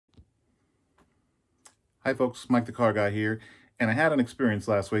Hi folks, Mike the Car Guy here, and I had an experience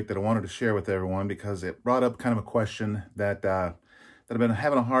last week that I wanted to share with everyone because it brought up kind of a question that I've been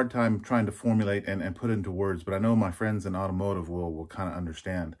having a hard time trying to formulate and put into words, but I know my friends in automotive will kind of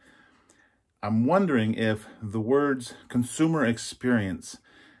understand. I'm wondering if the words consumer experience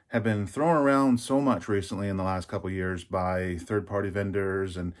have been thrown around so much recently in the last couple of years by third-party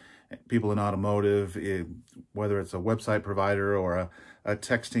vendors and people in automotive, whether it's a website provider or a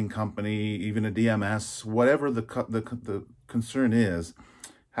texting company, even a DMS, whatever the concern is,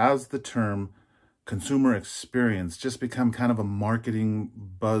 has the term consumer experience just become kind of a marketing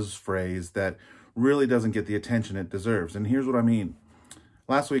buzz phrase that really doesn't get the attention it deserves. And here's what I mean.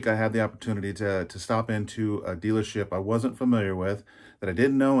 Last week, I had the opportunity to stop into a dealership I wasn't familiar with, that I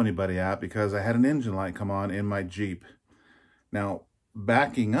didn't know anybody at, because I had an engine light come on in my Jeep. Now,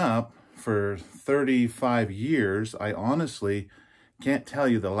 backing up for 35 years, I honestly can't tell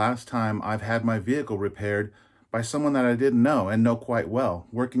you the last time I've had my vehicle repaired by someone that I didn't know and know quite well.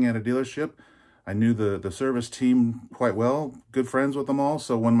 Working at a dealership, I knew the service team quite well, good friends with them all.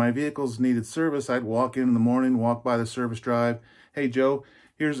 So when my vehicles needed service, I'd walk in the morning, walk by the service drive. Hey, Joe,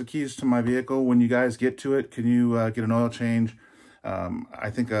 here's the keys to my vehicle. When you guys get to it, can you get an oil change? I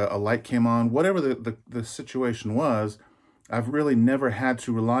think a light came on. Whatever the situation was, I've really never had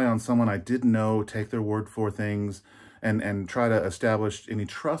to rely on someone I didn't know, take their word for things, and try to establish any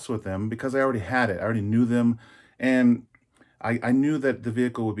trust with them, because I already had it. I already knew them, and I knew that the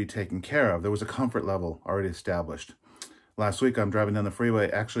vehicle would be taken care of. There was a comfort level already established. Last week, I'm driving down the freeway,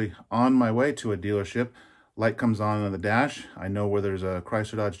 actually on my way to a dealership. Light comes on the dash. I know where there's a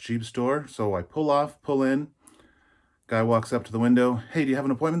Chrysler Dodge Jeep store, so I pull off, pull in. Guy walks up to the window. Hey, do you have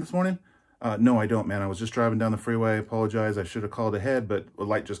an appointment this morning? No, I don't, man. I was just driving down the freeway. I apologize. I should have called ahead, but a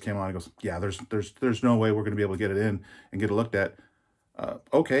light just came on. He goes, yeah, there's no way we're going to be able to get it in and get it looked at.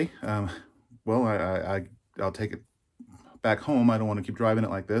 Okay. Well, I'll take it back home. I don't want to keep driving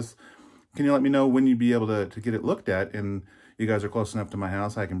it like this. Can you let me know when you'd be able to get it looked at? And you guys are close enough to my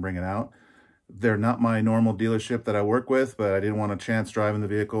house, I can bring it out. They're not my normal dealership that I work with, but I didn't want a chance driving the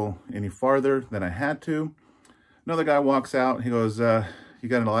vehicle any farther than I had to. Another guy walks out. He goes, you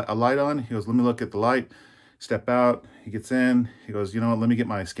got a light on? He goes, let me look at the light. Step out. He gets in. He goes, you know what, let me get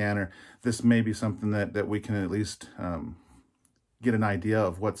my scanner. This may be something that we can at least get an idea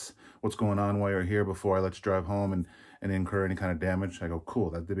of what's going on while you're here before I let you drive home and incur any kind of damage. I go, cool,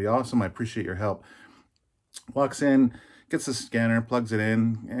 that'd be awesome. I appreciate your help. Walks in, gets the scanner, plugs it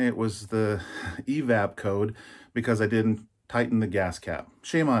in. It was the evap code because I didn't tighten the gas cap.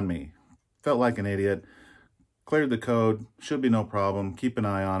 Shame on me. Felt like an idiot. Cleared the code, should be no problem. Keep an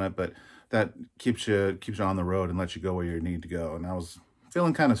eye on it, but that keeps you on the road and lets you go where you need to go. And I was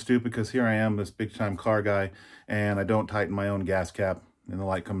feeling kind of stupid because here I am, this big time car guy, and I don't tighten my own gas cap, and the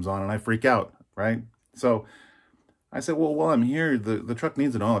light comes on and I freak out, right? So I said, well, while I'm here, the truck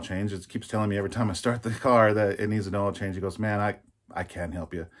needs an oil change. It keeps telling me every time I start the car that it needs an oil change. He goes, man, I can't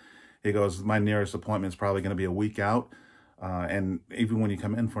help you. He goes, my nearest appointment is probably going to be a week out. And even when you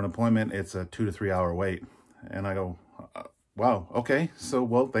come in for an appointment, it's a 2 to 3 hour wait. And I go, wow, okay. So,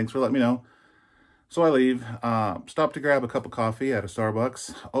 well, thanks for letting me know. So I leave, stop to grab a cup of coffee at a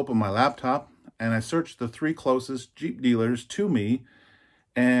Starbucks, open my laptop, and I search the 3 closest Jeep dealers to me,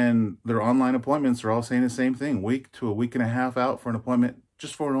 and their online appointments are all saying the same thing, week to a week and a half out for an appointment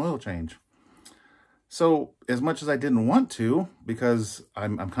just for an oil change. So as much as I didn't want to, because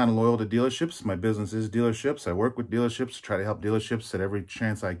I'm kind of loyal to dealerships, my business is dealerships, I work with dealerships, try to help dealerships at every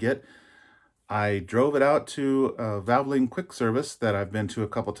chance I get, I drove it out to a Valvoline quick service that I've been to a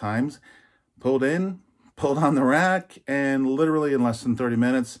couple times, pulled in, pulled on the rack, and literally in less than 30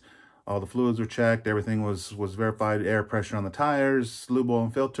 minutes, all the fluids were checked, everything was verified, air pressure on the tires, lube oil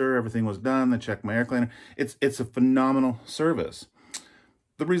and filter, everything was done. They checked my air cleaner. It's a phenomenal service.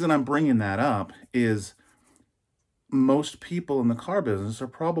 The reason I'm bringing that up is most people in the car business are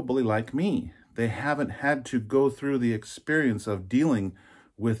probably like me. They haven't had to go through the experience of dealing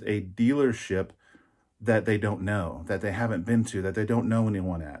with a dealership that they don't know, that they haven't been to, that they don't know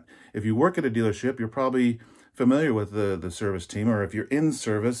anyone at. If you work at a dealership, you're probably familiar with the service team, or if you're in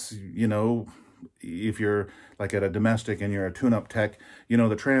service, you know, if you're like at a domestic and you're a tune-up tech, you know,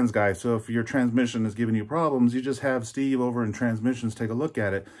 the trans guy. So if your transmission is giving you problems, you just have Steve over in transmissions take a look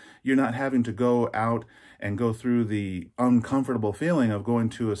at it. You're not having to go out and go through the uncomfortable feeling of going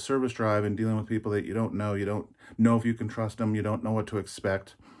to a service drive and dealing with people that you don't know if you can trust them, you don't know what to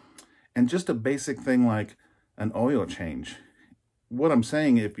expect. And just a basic thing like an oil change. What I'm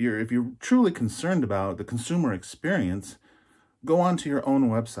saying, if you're truly concerned about the consumer experience, go onto your own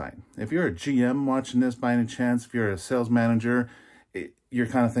website. If you're a GM watching this by any chance, if you're a sales manager, you're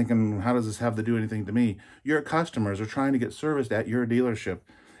kind of thinking, how does this have to do anything to me? Your customers are trying to get serviced at your dealership.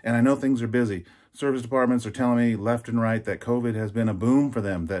 And I know things are busy. Service departments are telling me left and right that COVID has been a boom for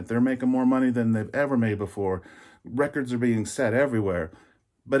them, that they're making more money than they've ever made before. Records are being set everywhere.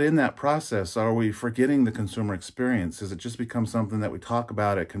 But in that process, are we forgetting the consumer experience? Has it just become something that we talk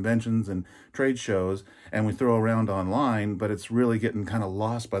about at conventions and trade shows and we throw around online, but it's really getting kind of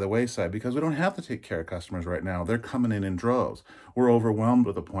lost by the wayside because we don't have to take care of customers right now. They're coming in droves. We're overwhelmed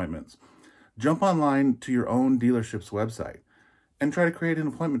with appointments. Jump online to your own dealership's website and try to create an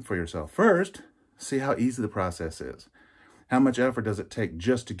appointment for yourself. First, see how easy the process is. How much effort does it take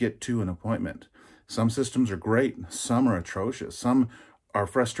just to get to an appointment? Some systems are great, some are atrocious, some are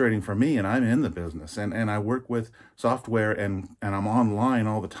frustrating for me, and I'm in the business and I work with software and I'm online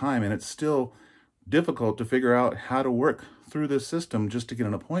all the time, and it's still difficult to figure out how to work through this system just to get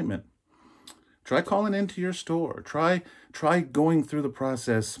an appointment. Try calling into your store. Try going through the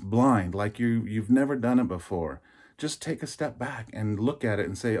process blind, like you've never done it before. Just take a step back and look at it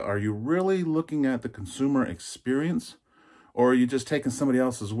and say, are you really looking at the consumer experience? Or are you just taking somebody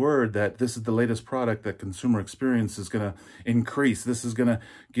else's word that this is the latest product that consumer experience is going to increase? This is going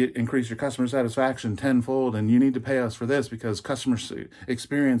to increase your customer satisfaction tenfold, and you need to pay us for this because customer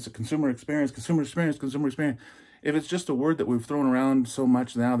experience, consumer experience, consumer experience, consumer experience. If it's just a word that we've thrown around so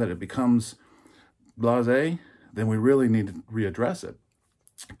much now that it becomes blasé, then we really need to readdress it.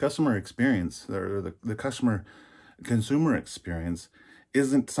 Customer experience, or the consumer experience,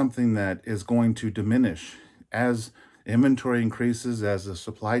 isn't something that is going to diminish as inventory increases, as the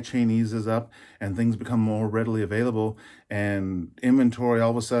supply chain eases up and things become more readily available, and inventory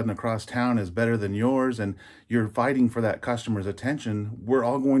all of a sudden across town is better than yours, and you're fighting for that customer's attention. We're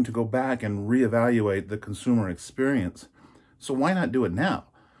all going to go back and reevaluate the consumer experience. So why not do it now?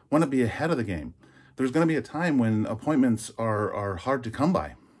 Why not be ahead of the game? There's going to be a time when appointments are hard to come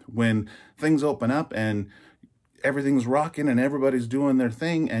by, when things open up and everything's rocking and everybody's doing their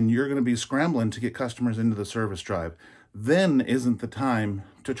thing, and you're going to be scrambling to get customers into the service drive. Then isn't the time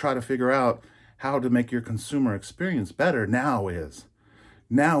to try to figure out how to make your consumer experience better. Now is.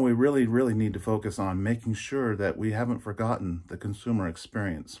 Now we really, really need to focus on making sure that we haven't forgotten the consumer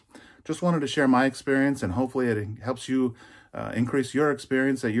experience. Just wanted to share my experience, and hopefully it helps you increase your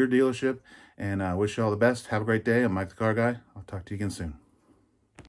experience at your dealership. And I wish you all the best. Have a great day. I'm Mike the Car Guy. I'll talk to you again soon.